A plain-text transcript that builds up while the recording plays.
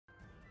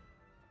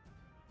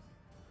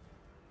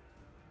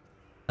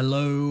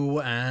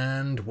Hello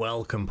and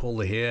welcome,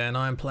 Pauleh here, and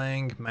I'm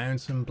playing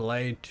Mountain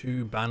Blade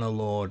 2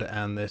 Bannerlord,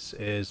 and this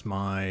is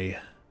my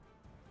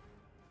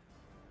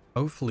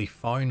hopefully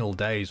final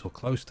days, or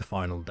close to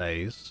final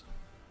days,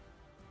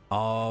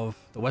 of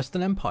the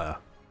Western Empire.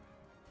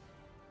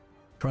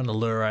 Trying to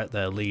lure out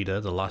their leader,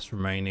 the last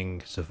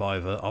remaining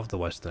survivor of the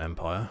Western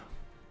Empire,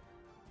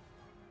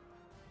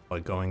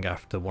 by going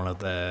after one of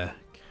their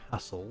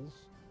castles.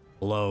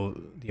 Although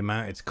the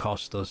amount it's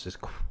cost us is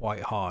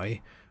quite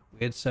high.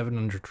 We had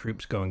 700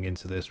 troops going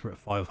into this, we're at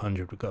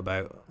 500, we've got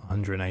about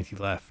 180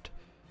 left.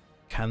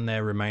 Can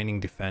their remaining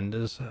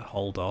defenders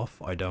hold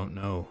off? I don't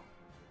know.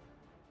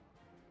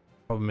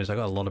 Problem is I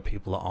got a lot of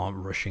people that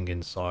aren't rushing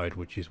inside,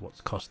 which is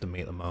what's costing me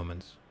at the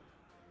moment.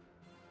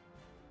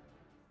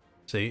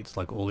 See, it's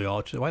like all the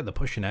archers. Wait, they're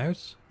pushing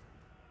out?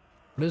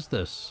 What is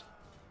this?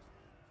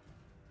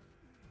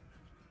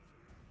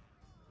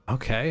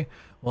 Okay,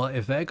 well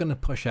if they're going to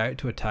push out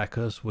to attack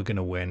us, we're going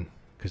to win,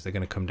 because they're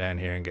going to come down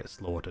here and get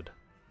slaughtered.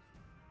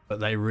 But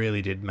they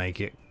really did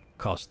make it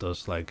cost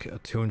us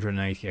like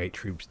 288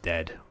 troops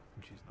dead,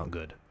 which is not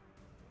good.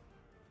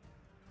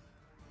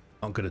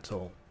 Not good at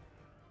all.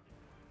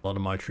 A lot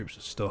of my troops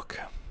are stuck.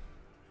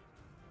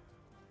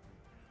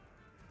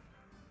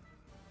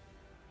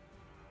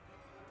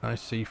 Can I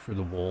see through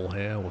the wall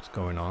here what's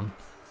going on?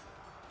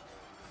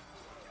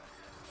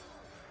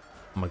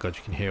 Oh my god,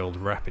 you can hear all the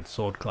rapid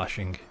sword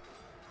clashing.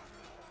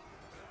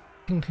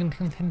 Ting ting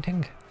ting ting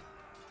ting.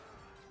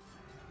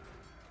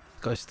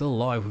 Guy's still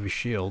alive with his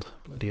shield.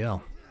 Bloody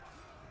hell.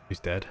 He's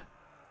dead.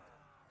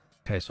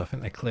 Okay, so I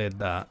think they cleared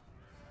that.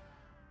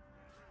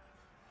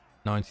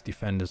 90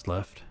 defenders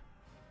left.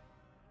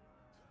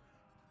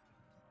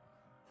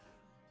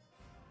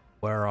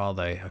 Where are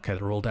they? Okay,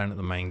 they're all down at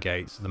the main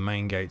gate. So the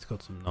main gate's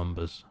got some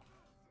numbers.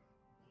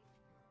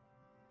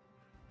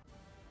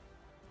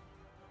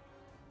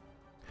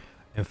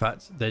 In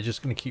fact, they're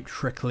just going to keep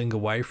trickling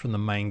away from the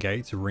main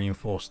gate to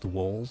reinforce the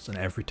walls. And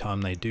every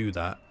time they do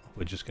that,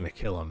 we're just going to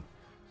kill them.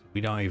 We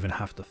don't even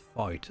have to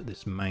fight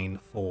this main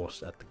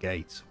force at the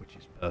gates, which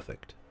is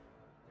perfect.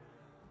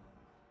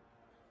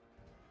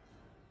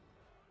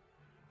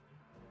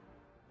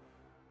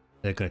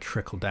 They're going to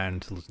trickle down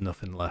until there's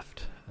nothing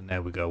left. And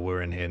there we go,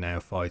 we're in here now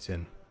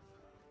fighting.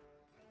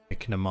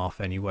 Picking them off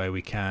any way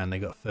we can. They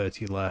got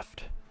 30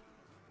 left.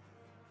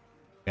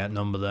 We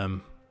outnumber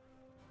them.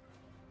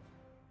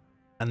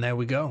 And there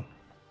we go.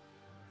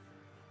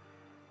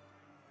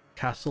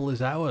 Castle is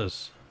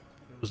ours.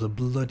 It was a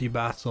bloody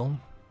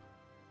battle.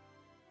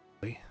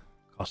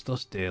 Cost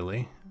us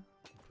dearly.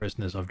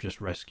 Prisoners I've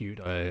just rescued,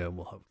 I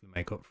will hopefully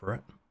make up for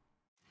it.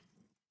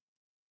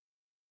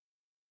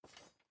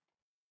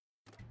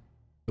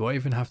 Do I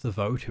even have to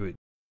vote who it?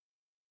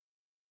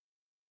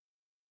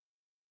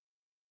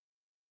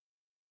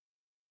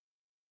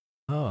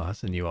 Oh,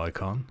 that's a new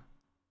icon.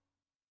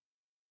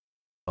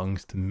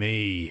 Belongs to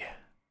me.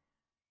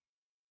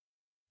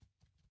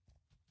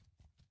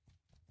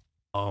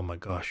 Oh my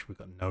gosh, we've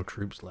got no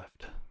troops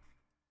left.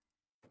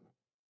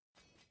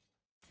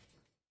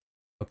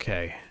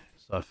 Okay,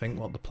 so I think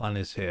what the plan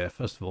is here,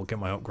 first of all, get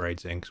my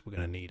upgrades in because we're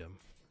going to need them.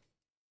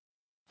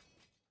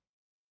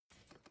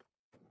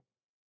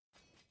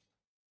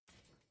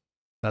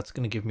 That's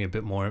going to give me a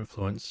bit more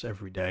influence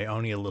every day,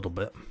 only a little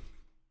bit.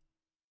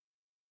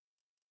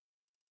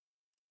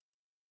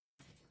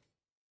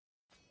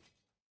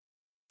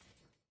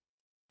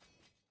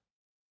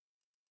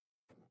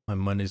 My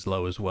money's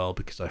low as well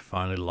because I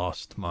finally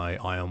lost my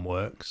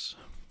ironworks,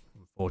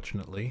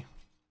 unfortunately.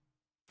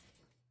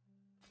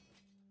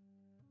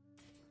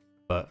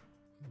 But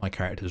my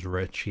character's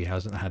rich, he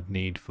hasn't had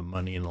need for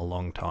money in a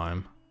long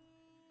time.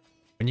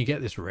 When you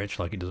get this rich,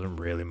 like, it doesn't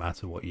really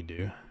matter what you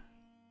do.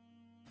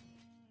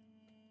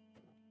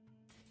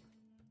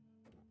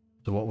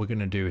 So what we're going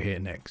to do here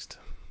next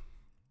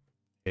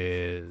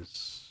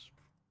is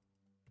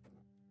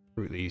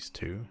recruit these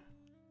two.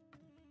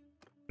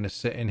 I'm going to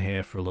sit in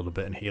here for a little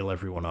bit and heal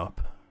everyone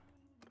up.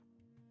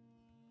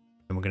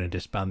 Then we're going to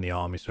disband the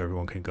army so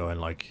everyone can go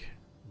and, like,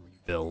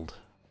 rebuild.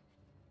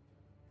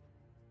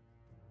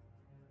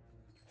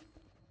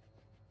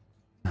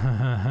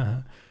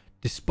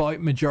 Despite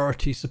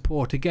majority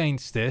support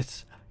against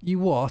it, you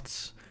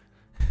what?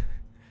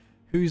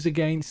 Who's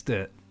against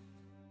it?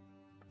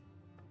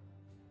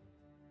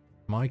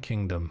 My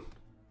kingdom.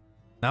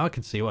 Now I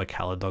can see why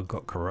Caladog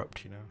got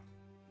corrupt, you know.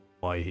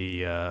 Why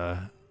he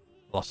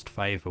lost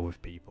favour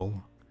with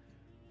people.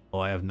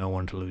 Well, I have no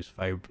one to lose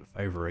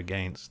favour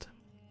against.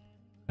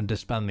 And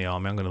disband the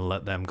army, I'm going to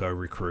let them go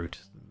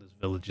recruit. There's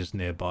villages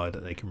nearby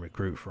that they can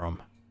recruit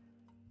from.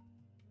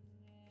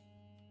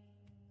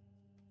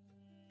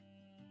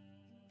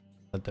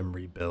 Let them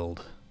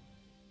rebuild.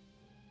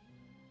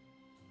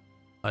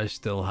 I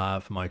still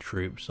have my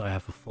troops. I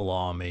have a full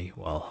army,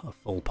 well, a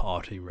full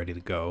party ready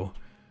to go.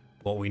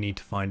 What we need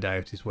to find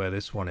out is where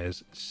this one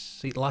is.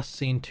 See, last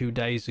seen 2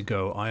 days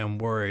ago, I am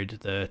worried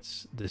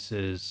that this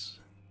is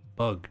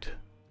bugged.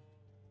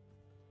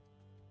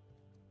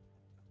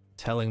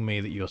 Telling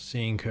me that you're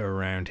seeing her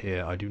around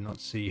here. I do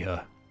not see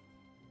her.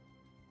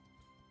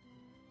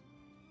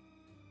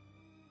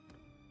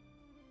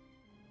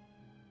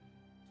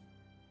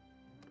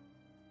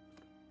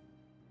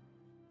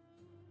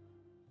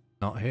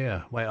 Not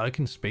here. Wait, I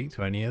can speak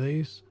to any of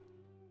these?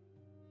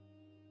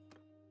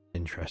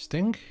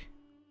 Interesting.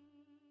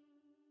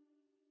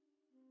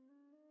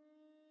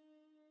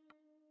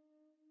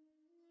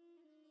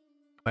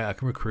 Wait, I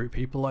can recruit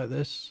people like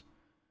this?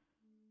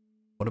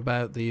 What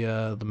about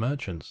the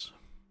merchants?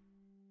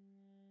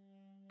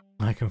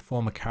 I can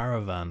form a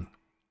caravan.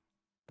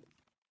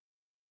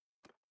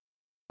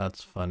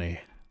 That's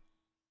funny.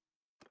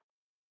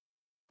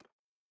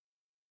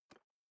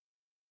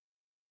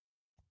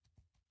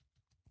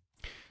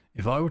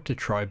 If I were to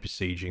try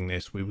besieging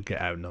this, we would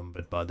get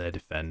outnumbered by their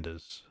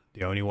defenders.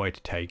 The only way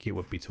to take it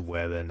would be to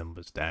wear their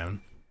numbers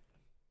down.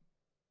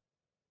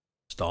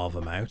 Starve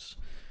them out.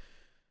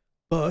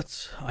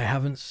 But I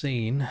haven't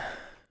seen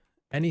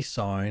any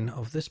sign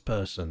of this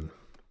person.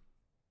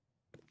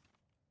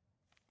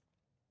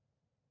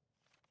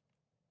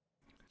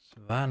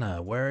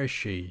 Savannah, where is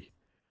she?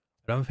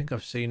 I don't think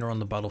I've seen her on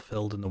the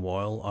battlefield in a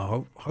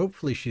while.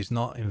 Hopefully she's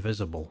not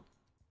invisible.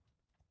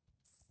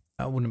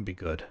 That wouldn't be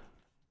good.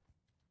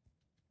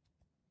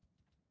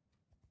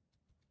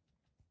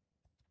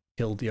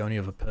 Killed the only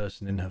other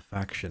person in her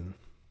faction.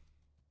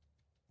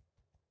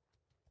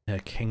 Her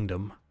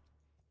kingdom.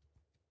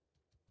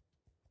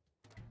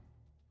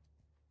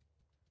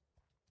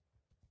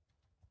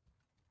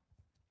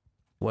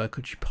 Where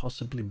could she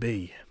possibly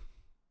be?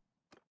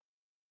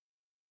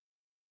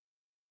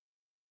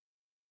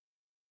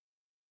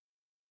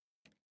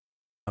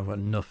 I've got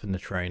nothing to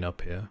train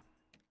up here.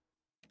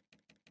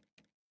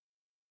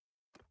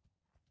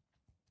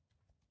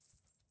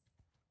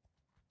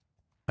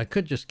 I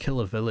could just kill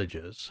the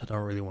villagers. I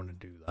don't really want to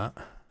do that.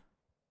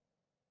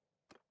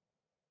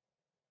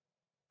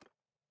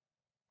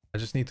 I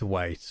just need to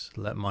wait.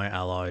 Let my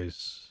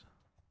allies...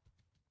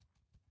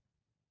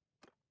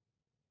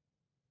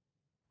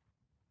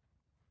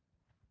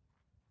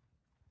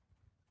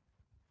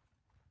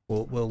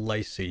 We'll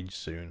lay siege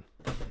soon.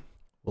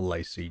 We'll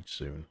lay siege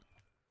soon.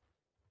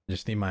 I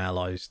just need my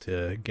allies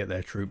to get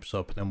their troops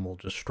up and then we'll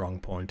just strong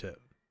point it.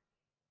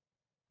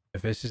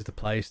 If this is the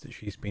place that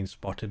she's been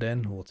spotted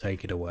in, we'll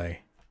take it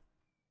away.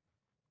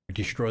 We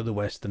destroy the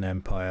Western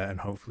Empire and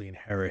hopefully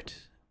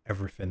inherit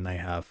everything they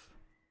have.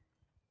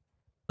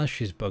 Unless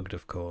she's bugged,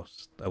 of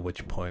course, at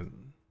which point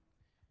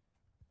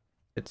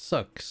it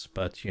sucks,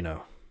 but you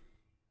know.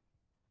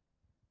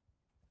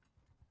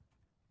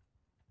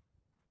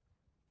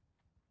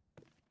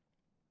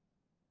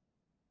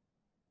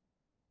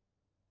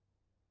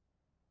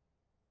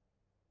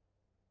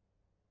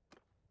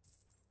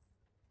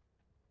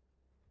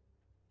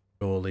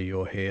 Surely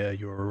you're here,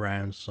 you're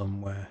around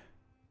somewhere.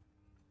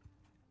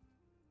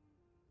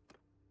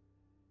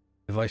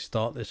 If I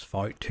start this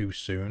fight too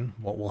soon,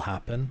 what will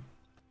happen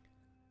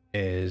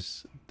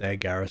is their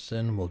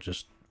garrison will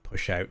just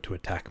push out to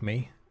attack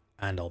me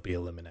and I'll be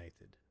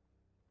eliminated.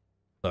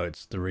 So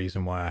it's the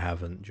reason why I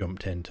haven't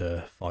jumped in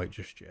to fight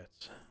just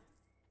yet.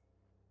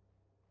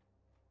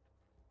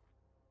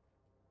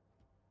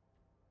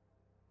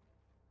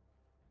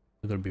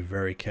 We've got to be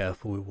very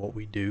careful with what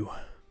we do.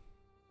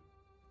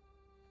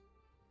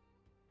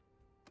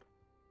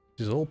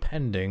 This is all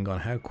pending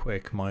on how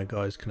quick my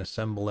guys can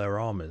assemble their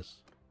armies.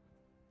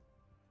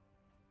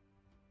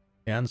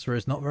 The answer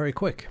is not very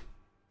quick.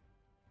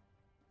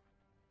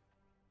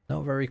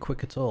 Not very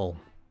quick at all.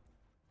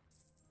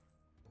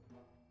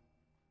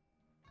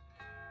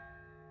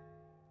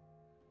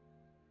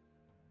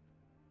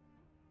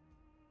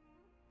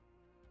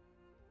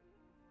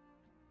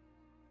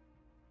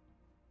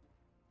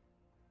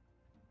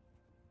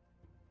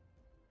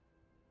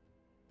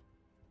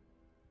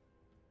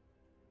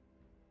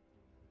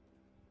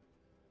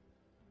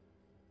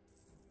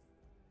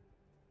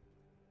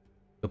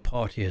 The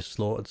party has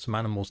slaughtered some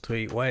animals to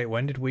eat. Wait,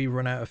 when did we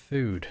run out of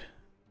food?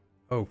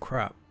 Oh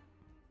crap.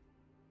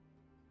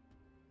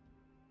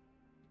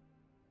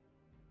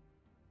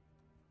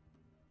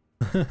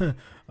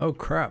 Oh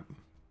crap.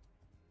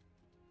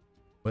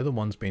 We're the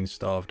ones being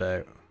starved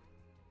out.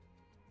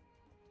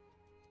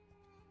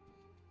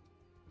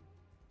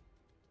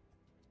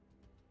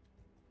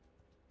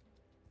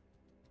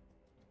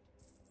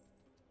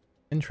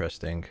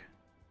 Interesting.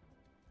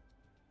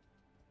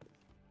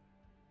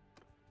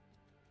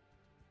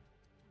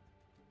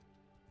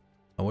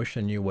 I wish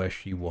I knew where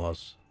she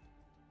was.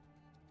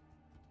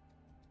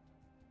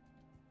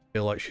 I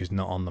feel like she's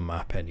not on the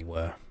map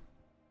anywhere.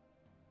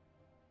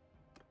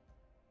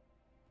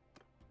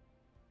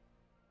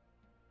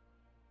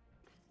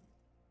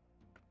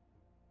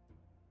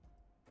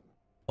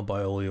 I'll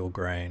buy all your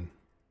grain.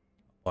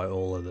 I'll buy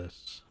all of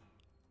this.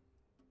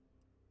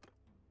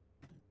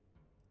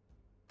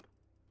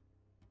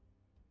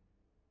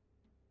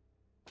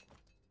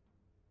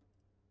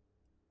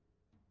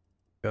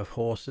 You have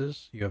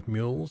horses, you have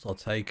mules, I'll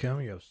take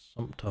them. You have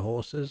sumpter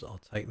horses, I'll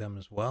take them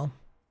as well.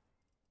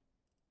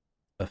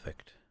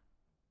 Perfect.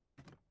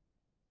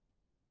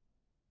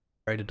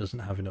 Trader doesn't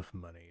have enough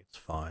money, it's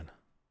fine.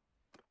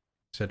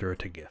 Consider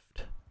it a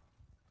gift.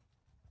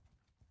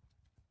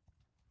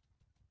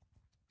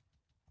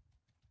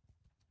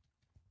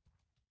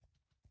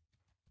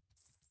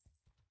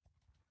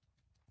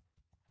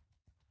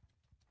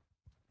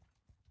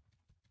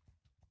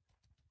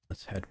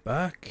 Let's head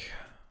back.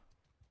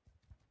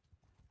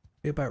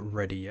 Be about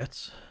ready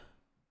yet?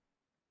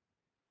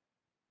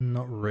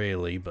 Not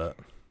really, but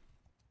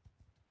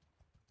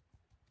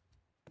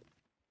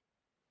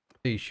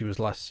see, she was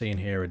last seen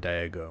here a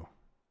day ago,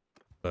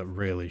 but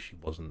really she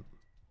wasn't.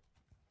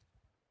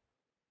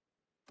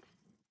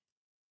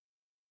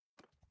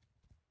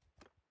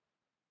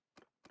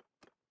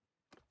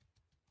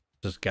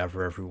 Just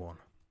gather everyone.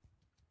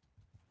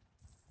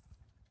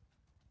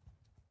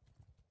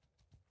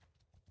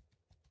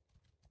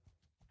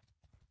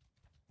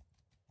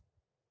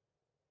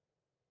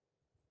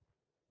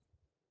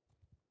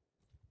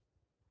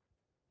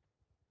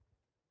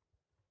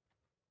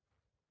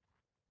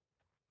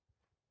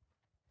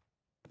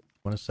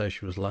 Want to say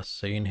she was last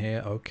seen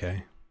here?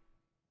 Okay.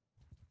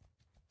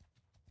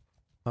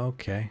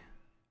 Okay.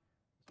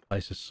 This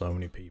place has so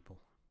many people.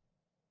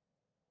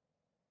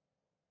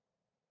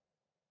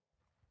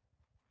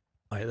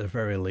 I at the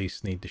very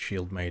least need the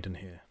Shield Maiden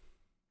here.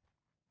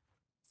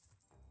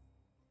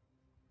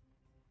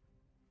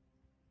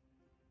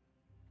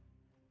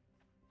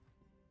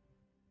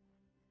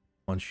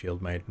 One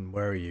Shield Maiden,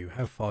 where are you?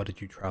 How far did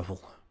you travel?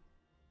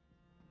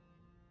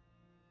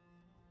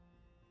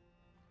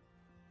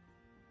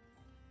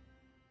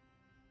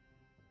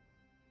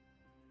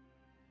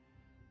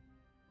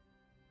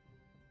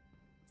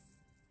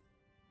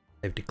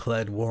 They've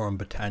declared war on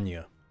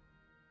Britannia.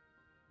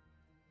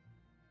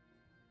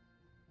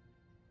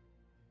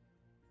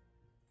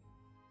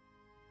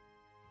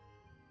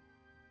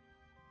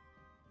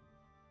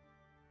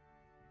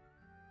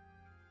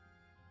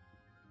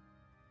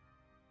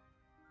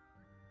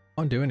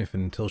 Can't do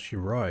anything until she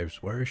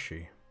arrives. Where is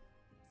she?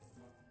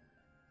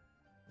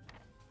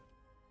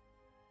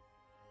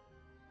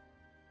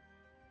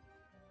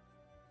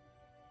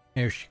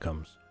 Here she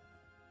comes.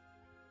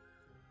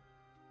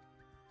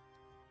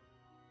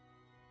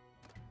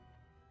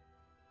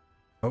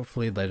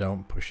 Hopefully they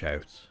don't push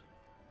out.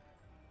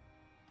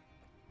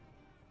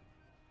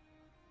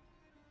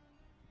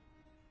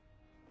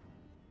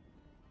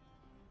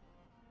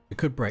 We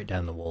could break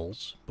down the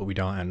walls, but we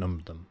don't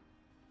outnumber them.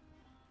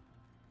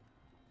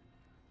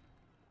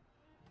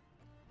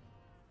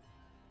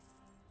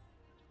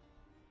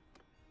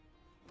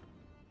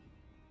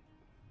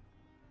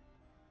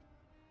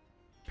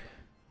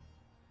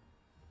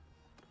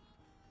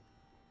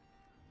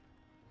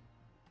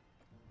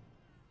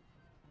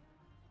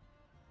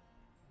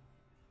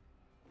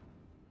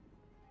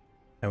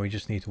 Now we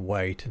just need to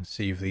wait and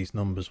see if these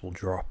numbers will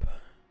drop.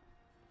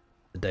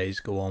 The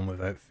days go on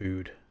without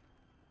food.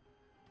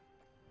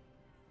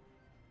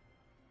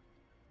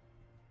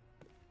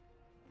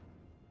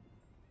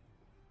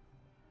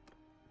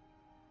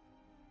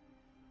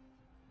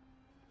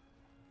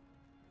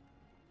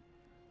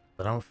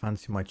 I don't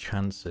fancy my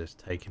chances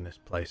taking this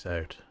place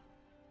out.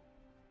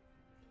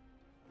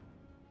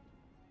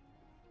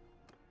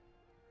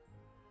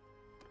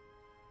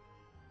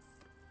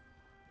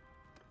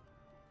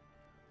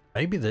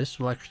 Maybe this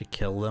will actually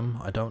kill them,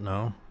 I don't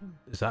know.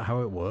 Is that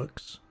how it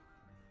works?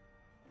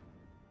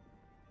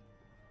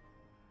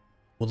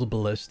 Will the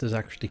ballistas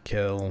actually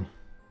kill...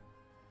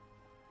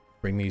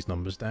 bring these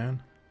numbers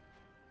down?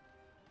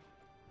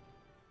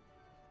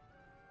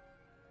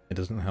 It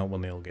doesn't help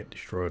when they all get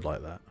destroyed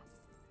like that.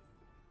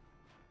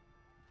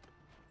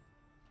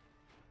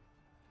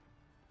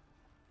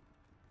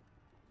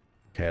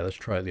 Okay, let's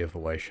try it the other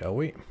way, shall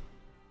we?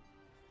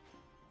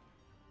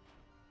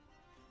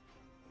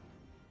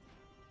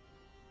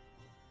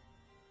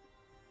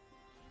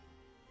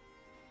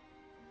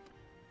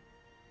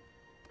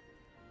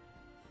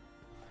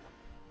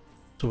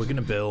 So we're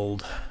gonna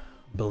build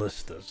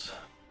ballistas.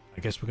 I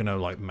guess we're gonna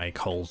like make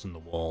holes in the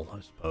wall,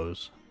 I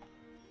suppose.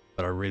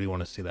 But I really want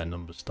to see their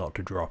numbers start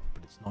to drop,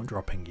 but it's not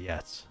dropping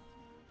yet.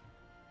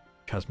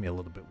 Which has me a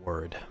little bit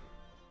worried.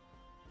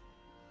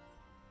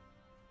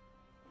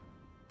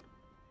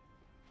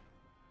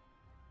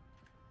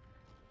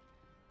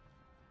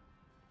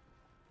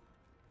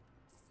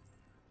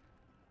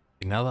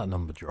 Now that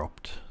number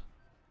dropped.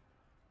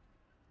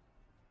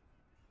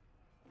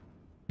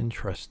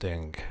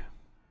 Interesting.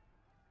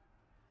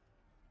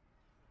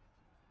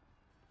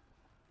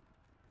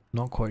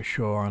 Not quite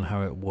sure on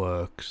how it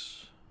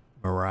works.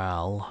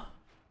 Morale.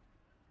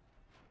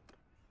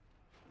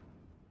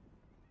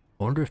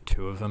 I wonder if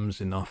 2 of them's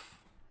enough.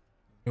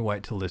 Let me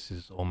wait till this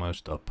is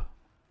almost up.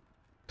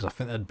 Because I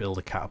think they'd build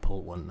a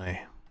catapult, wouldn't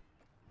they?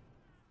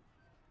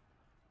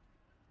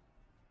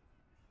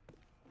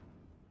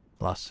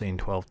 Last seen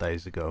 12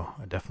 days ago.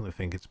 I definitely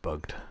think it's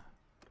bugged.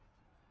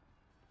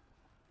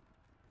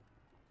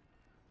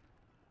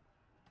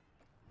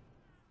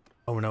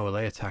 Oh no, are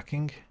they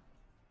attacking?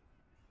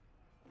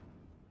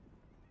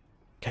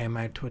 Came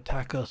out to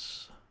attack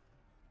us.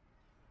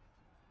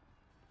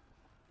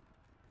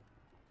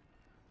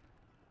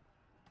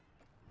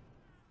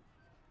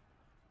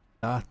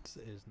 That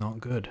is not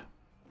good.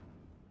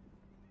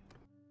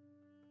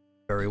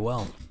 Very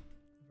well.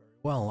 Very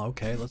well,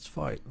 okay, let's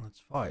fight. Let's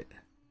fight.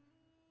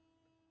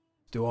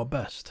 Let's do our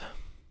best.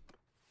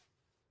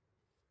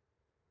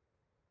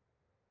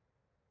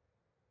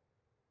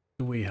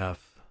 Do we have?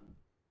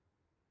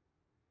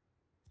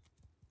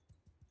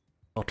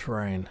 All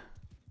terrain.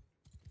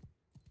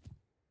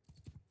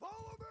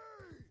 Follow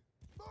me!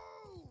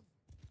 Move!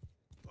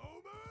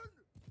 Bowman!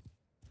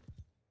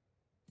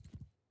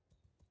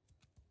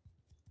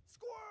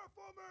 Square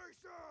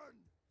formation!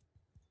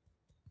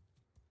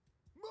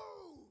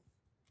 Move!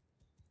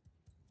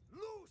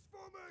 Loose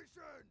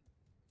formation!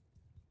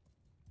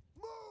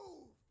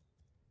 Move!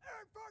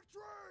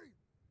 Infantry!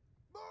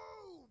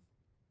 Move!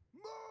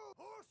 Move!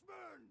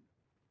 Horsemen!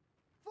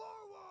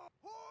 Forward!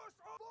 Horse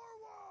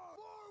forward!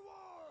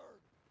 Forward!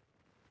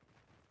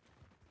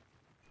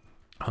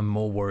 I'm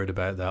more worried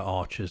about their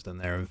archers than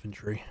their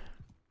infantry.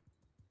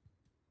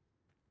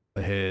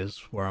 But here's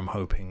where I'm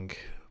hoping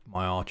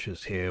my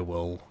archers here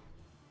will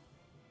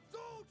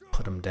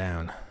put them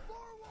down.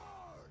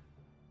 Forward!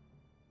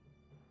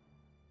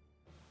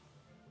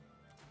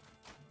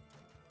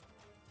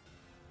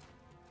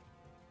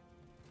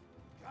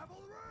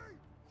 Cavalry!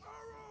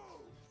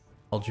 Arrows!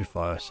 Hold your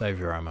fire, save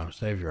your ammo,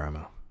 save your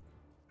ammo.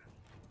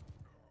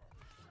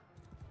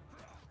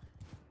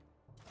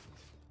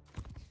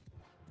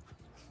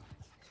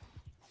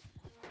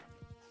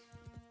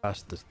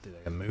 Fast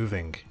they're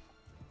moving.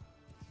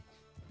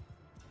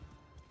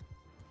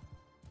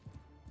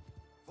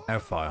 Now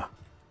fire.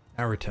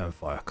 Now return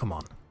fire, come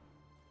on.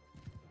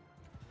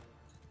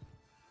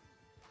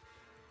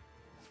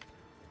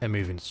 They're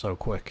moving so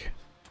quick.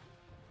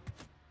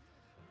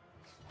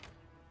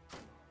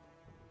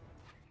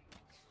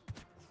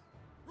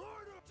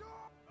 Rider!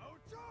 Out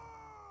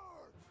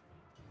charge!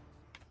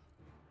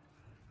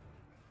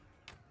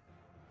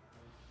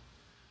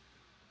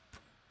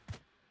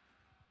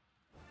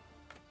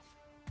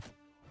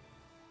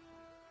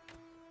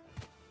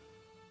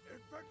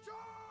 Infantry!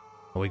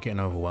 Are we getting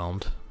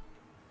overwhelmed? I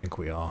think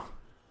we are.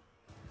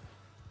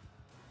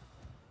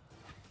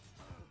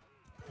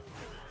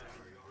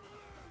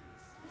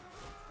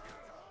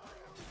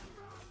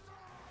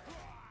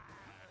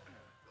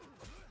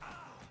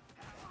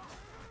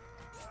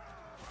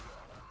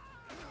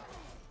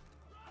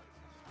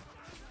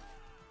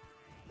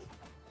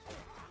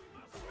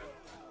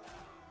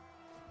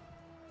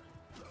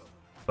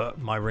 But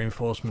my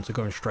reinforcements are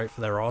going straight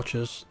for their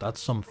archers.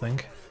 That's something.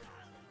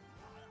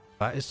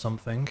 That is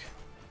something.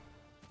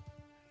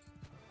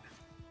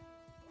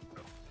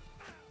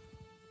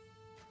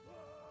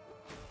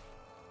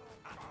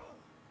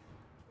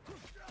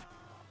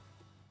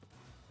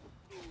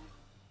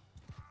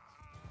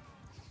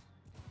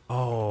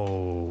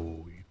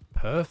 Oh,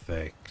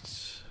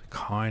 perfect.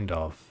 Kind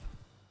of.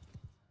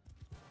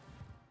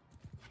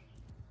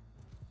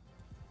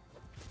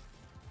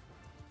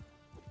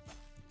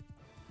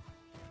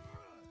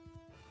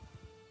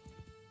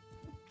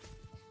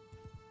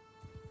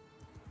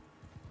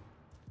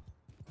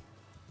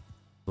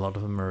 A lot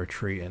of them are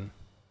retreating.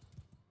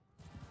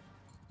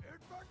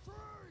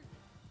 Infantry!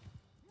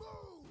 Move!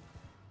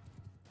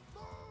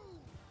 Move!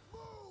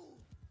 Move!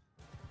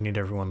 We need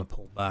everyone to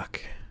pull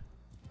back.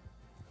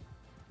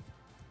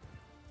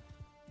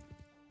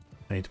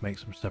 I need to make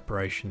some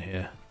separation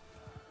here.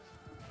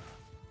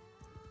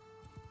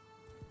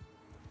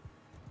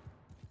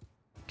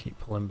 Keep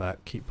pulling back,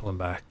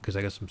 because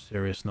I got some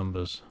serious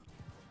numbers.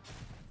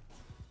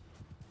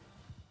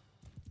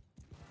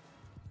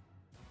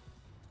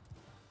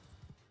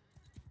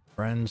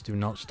 Friends, do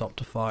not stop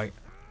to fight.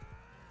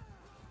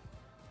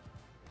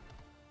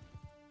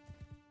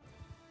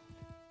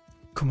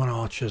 Come on,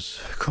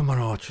 archers. Come on,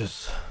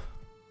 archers.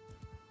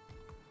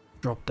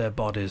 Drop their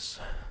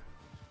bodies.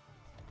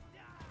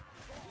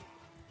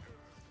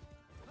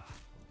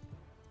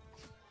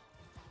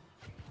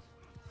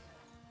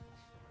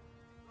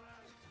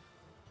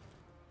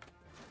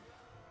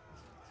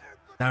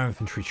 Now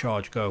infantry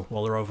charge, go,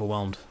 while they're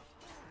overwhelmed.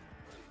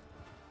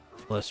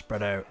 Let's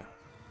spread out.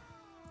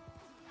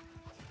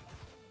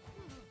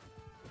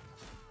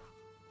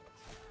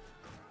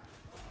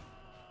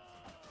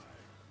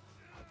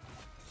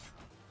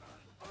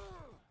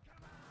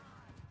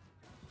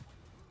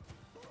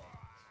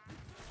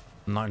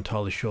 I'm not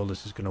entirely sure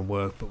this is going to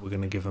work, but we're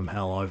going to give them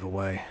hell either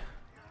way.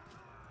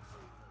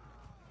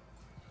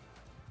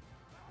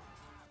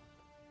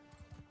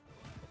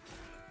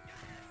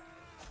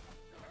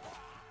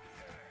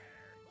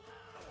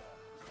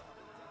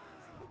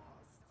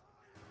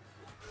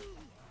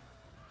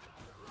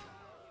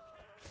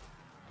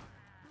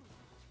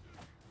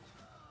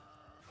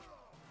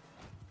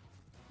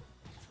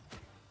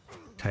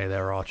 Okay,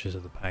 their archers are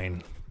the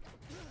pain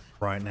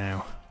right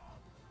now.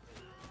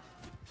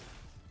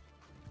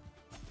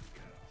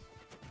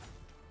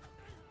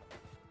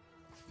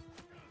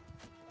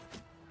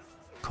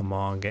 Come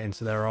on, get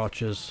into their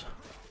archers.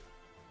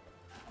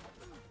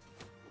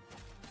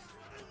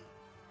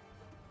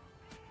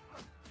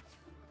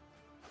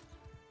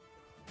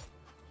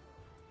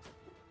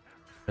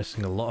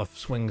 Missing a lot of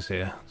swings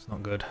here. It's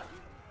not good.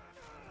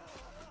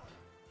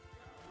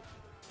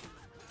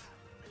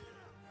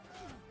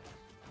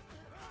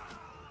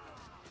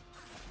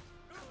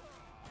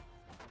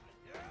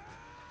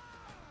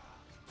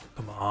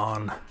 Come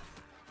on.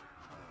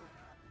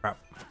 Crap.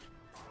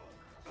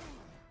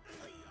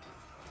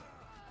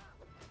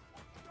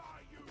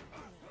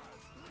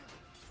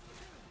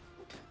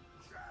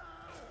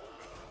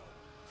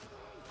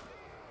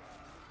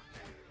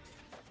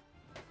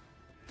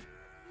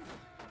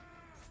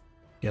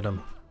 Get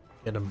him.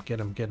 Get him, get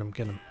him, get him,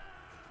 get him.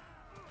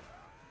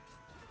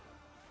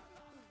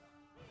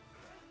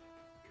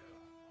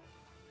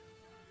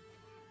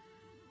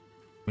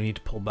 We need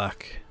to pull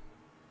back.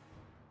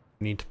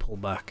 We need to pull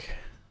back.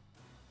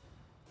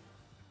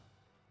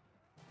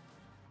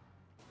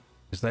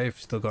 Because they've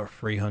still got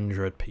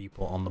 300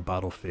 people on the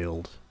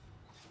battlefield.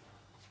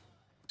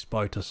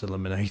 Despite us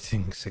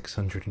eliminating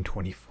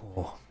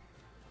 624.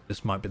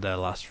 This might be their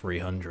last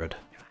 300.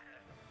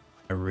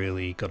 I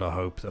really gotta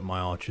hope that my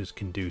archers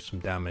can do some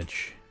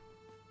damage.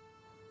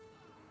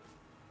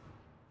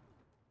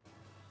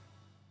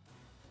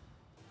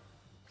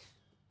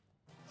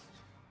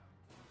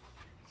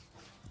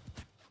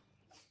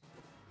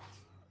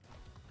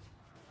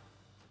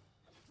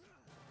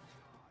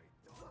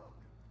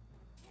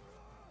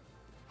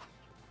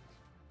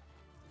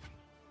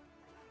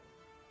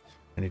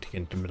 I need to get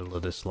into the middle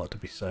of this slot to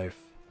be safe.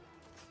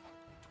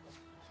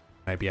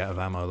 Maybe out of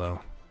ammo though.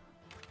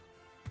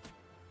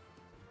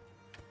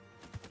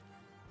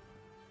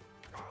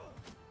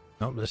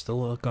 Nope, they're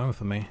still going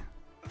for me.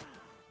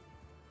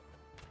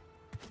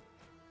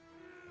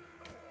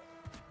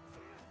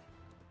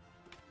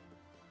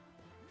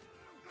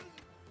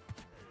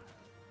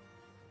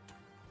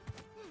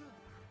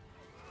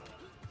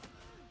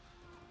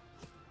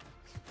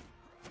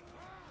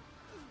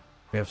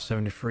 We have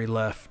 73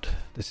 left.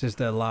 This is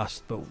their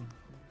last, but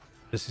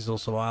this is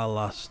also our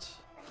last.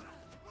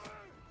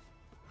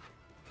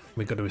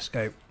 We got to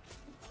escape.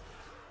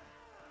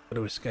 Got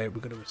to escape,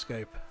 we got to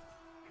escape.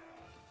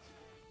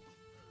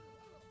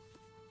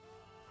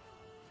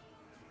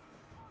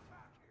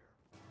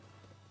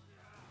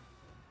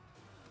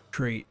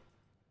 Retreat.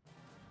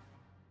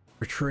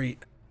 Retreat.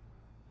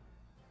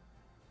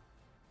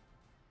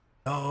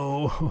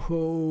 Oh.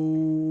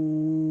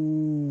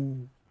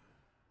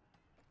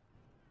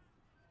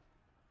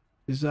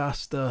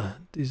 Disaster.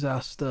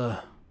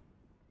 Disaster.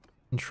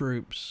 And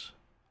troops.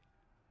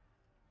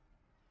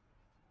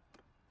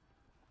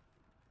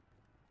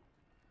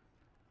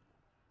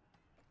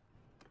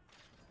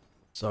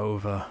 It's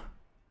over.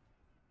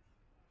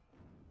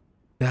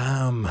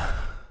 Damn.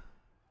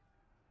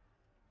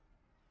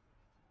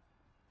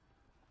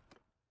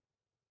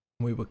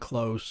 We were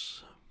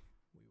close.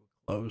 We were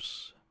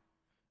close.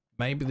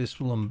 Maybe this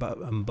will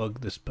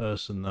unbug this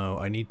person though.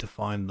 I need to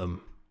find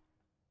them.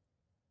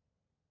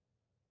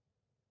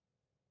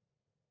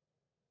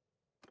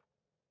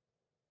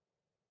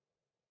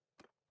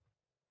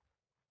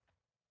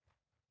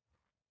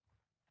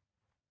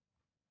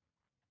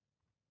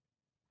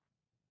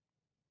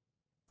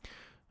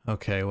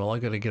 Okay, well I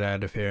gotta get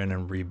out of here and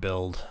then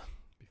rebuild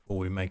before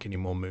we make any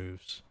more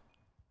moves.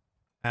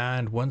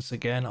 And once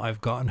again, I've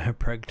gotten her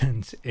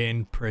pregnant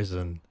in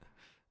prison.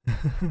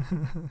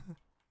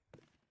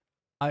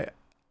 I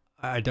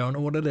don't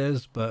know what it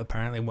is, but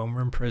apparently when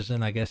we're in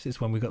prison, I guess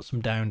it's when we got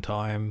some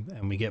downtime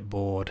and we get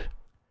bored.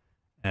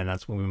 And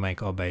that's when we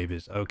make our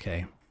babies.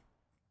 Okay.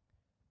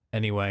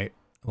 Anyway,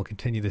 we'll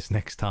continue this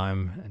next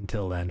time.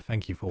 Until then,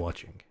 thank you for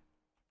watching.